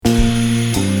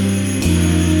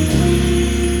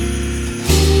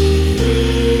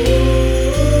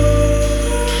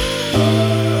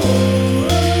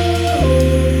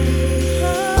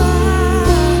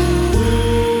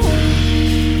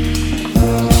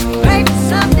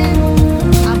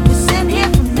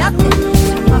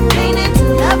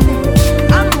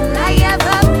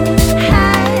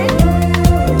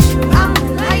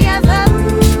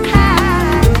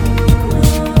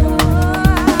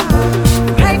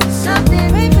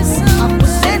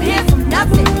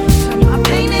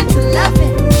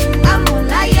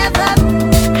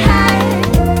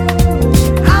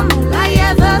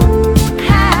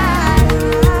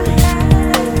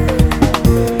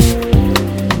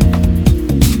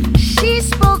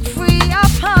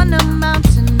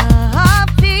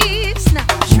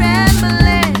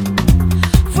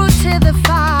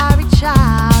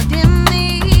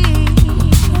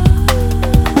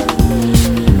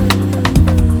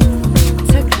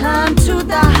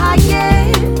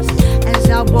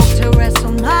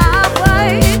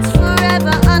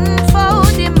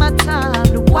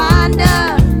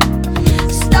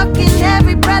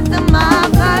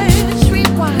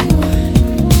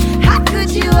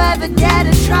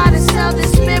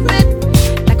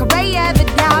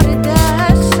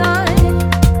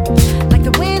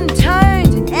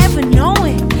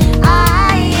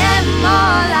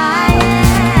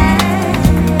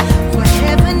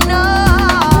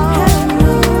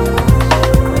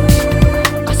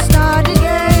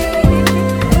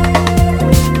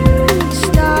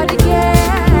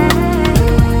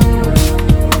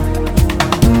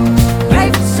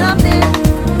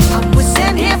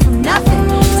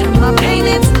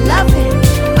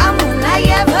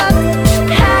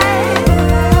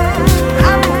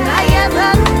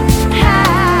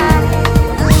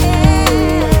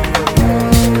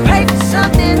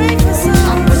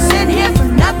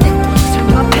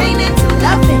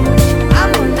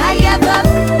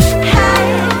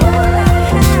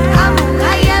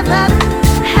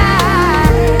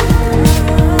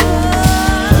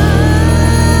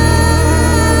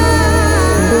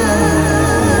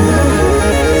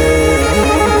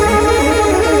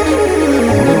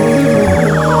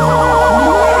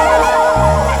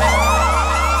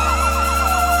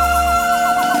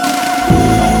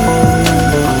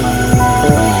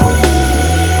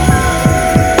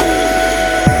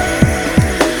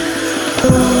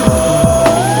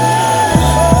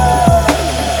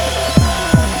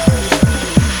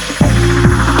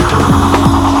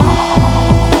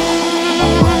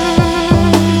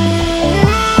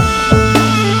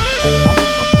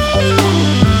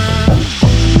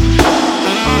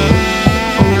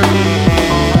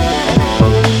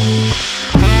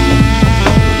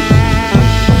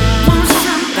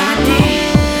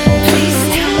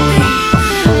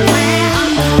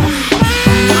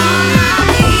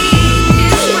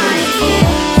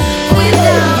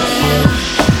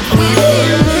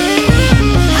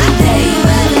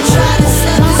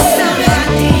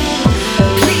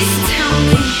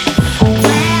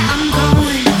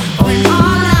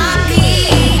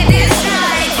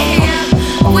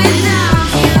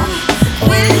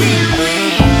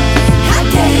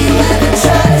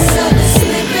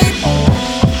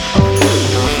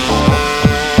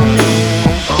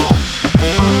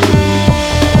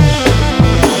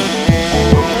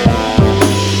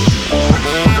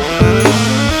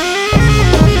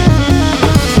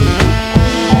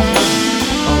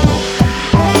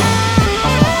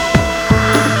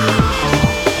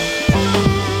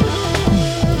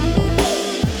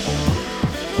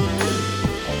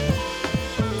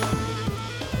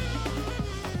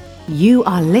You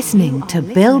are listening to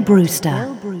Bill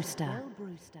Brewster.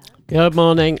 Good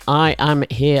morning. I am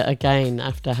here again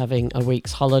after having a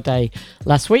week's holiday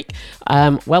last week.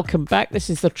 Welcome back. This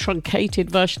is the truncated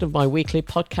version of my weekly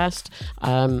podcast.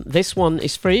 This one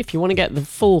is free. If you want to get the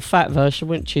full fat version,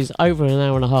 which is over an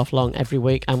hour and a half long every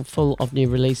week and full of new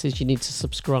releases, you need to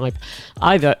subscribe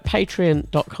either at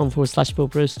patreon.com/Bill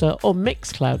Brewster or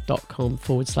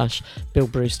mixcloud.com/Bill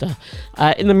Brewster.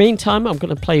 In the meantime, I'm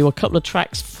going to play you a couple of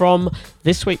tracks from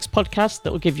this week's podcast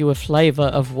that will give you a flavour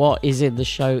of what is in the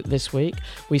show this week.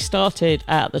 We started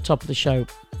at the top of the show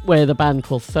with a band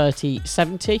called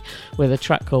 3070 with a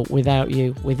track called Without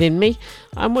You Within Me,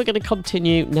 and we're going to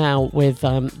continue now with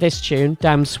this tune,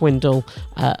 Damn Swindle,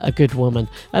 A Good Woman.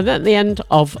 And then at the end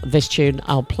of this tune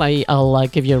I'll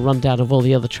give you a rundown of all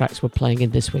the other tracks we're playing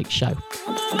in this week's show.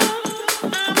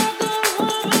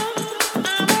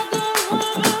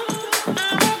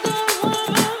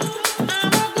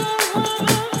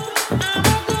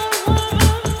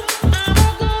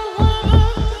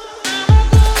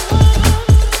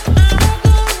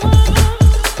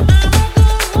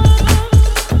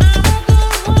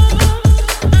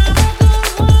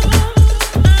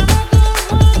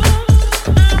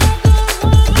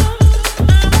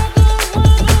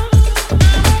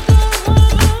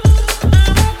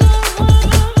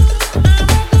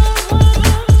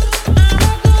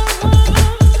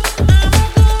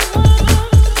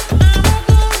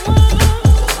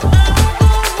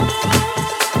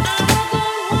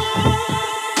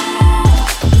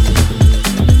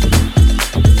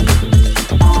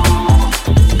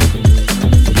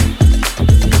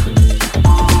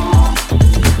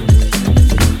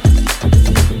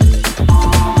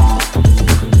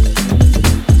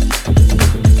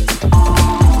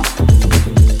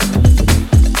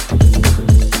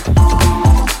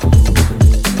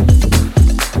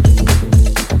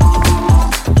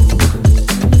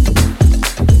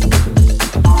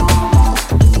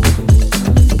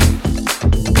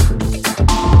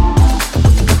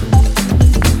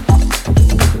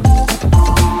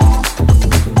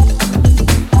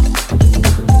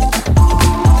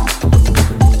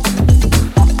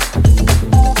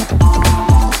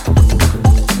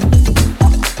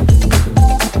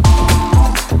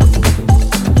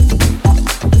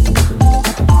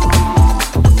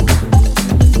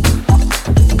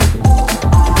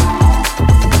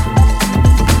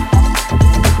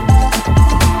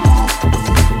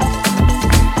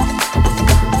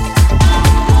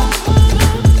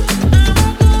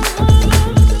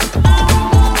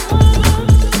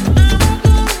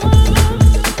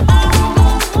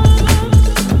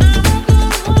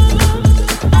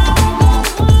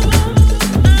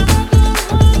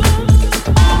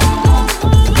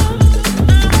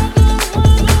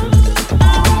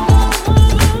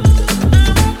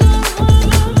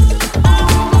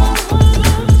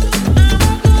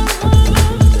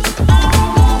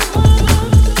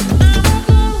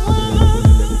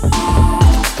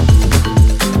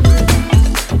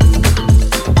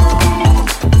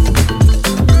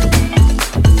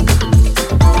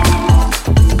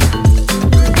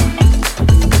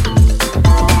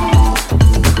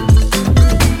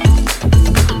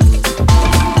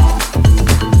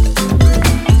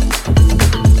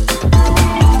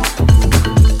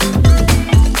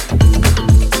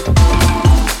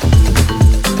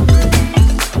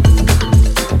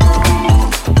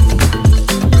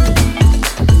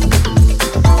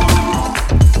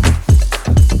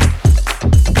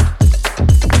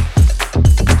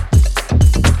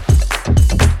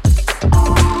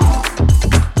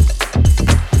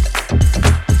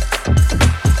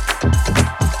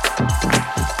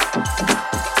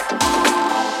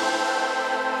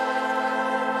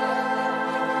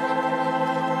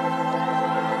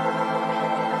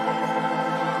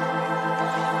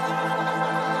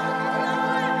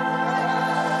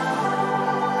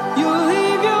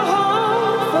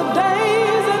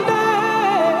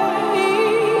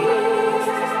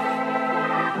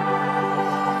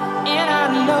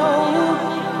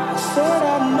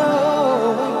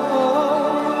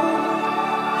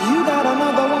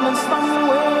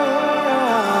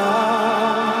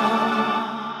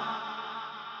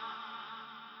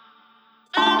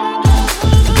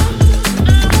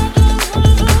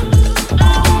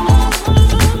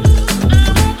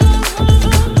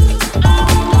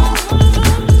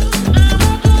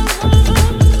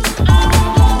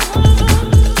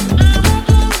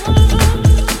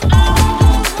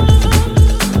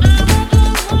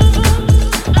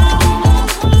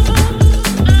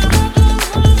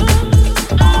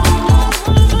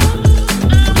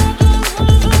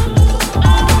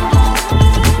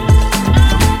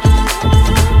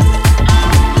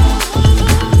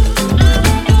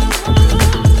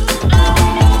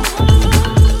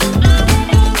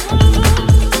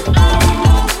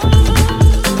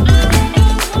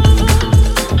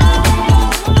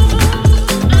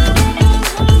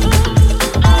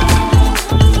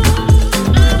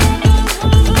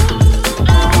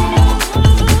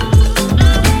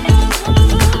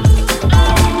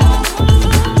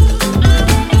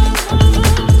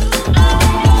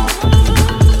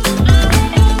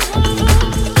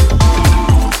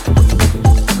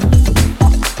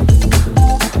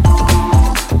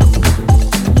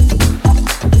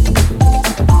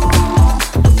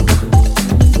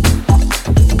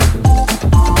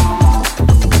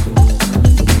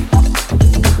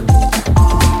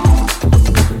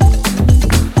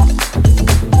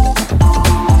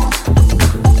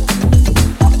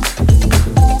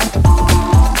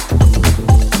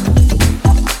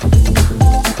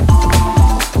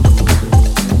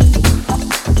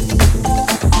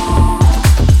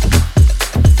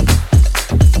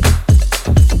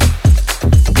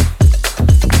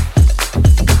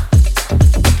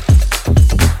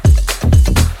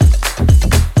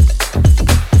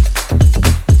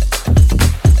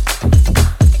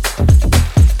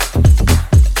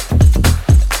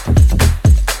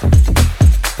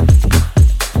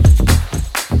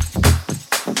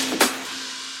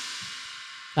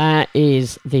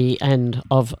 is the end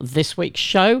of this week's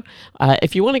show.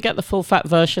 If you want to get the full fat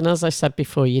version, as I said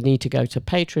before, you need to go to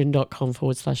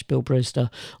patreon.com/Bill Brewster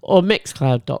or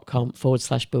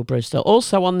mixcloud.com/Bill Brewster.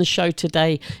 Also on the show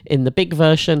today in the big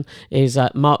version is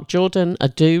Mark Jordan, A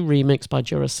Do, remixed by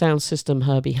Jura Sound System,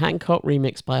 Herbie Hancock,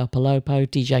 remixed by Opolopo,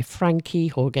 DJ Frankie,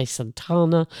 Jorge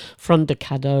Santana,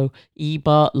 Frondicado,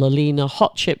 Eba, Lolina,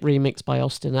 Hot Chip, remixed by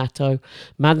Ostinato,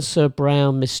 Mansur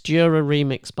Brown, Mistura,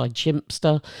 remixed by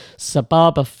Jimpster,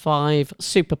 Sababa 5,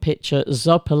 Super Picture,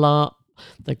 Zopilar,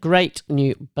 the great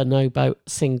new Bonobo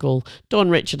single, Dawn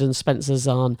Richard and Spencer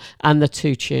Zahn, and the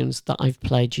 2 tunes that I've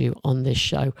played you on this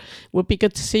show. Would be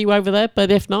good to see you over there,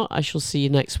 but if not, I shall see you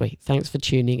next week. Thanks for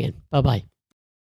tuning in. Bye-bye.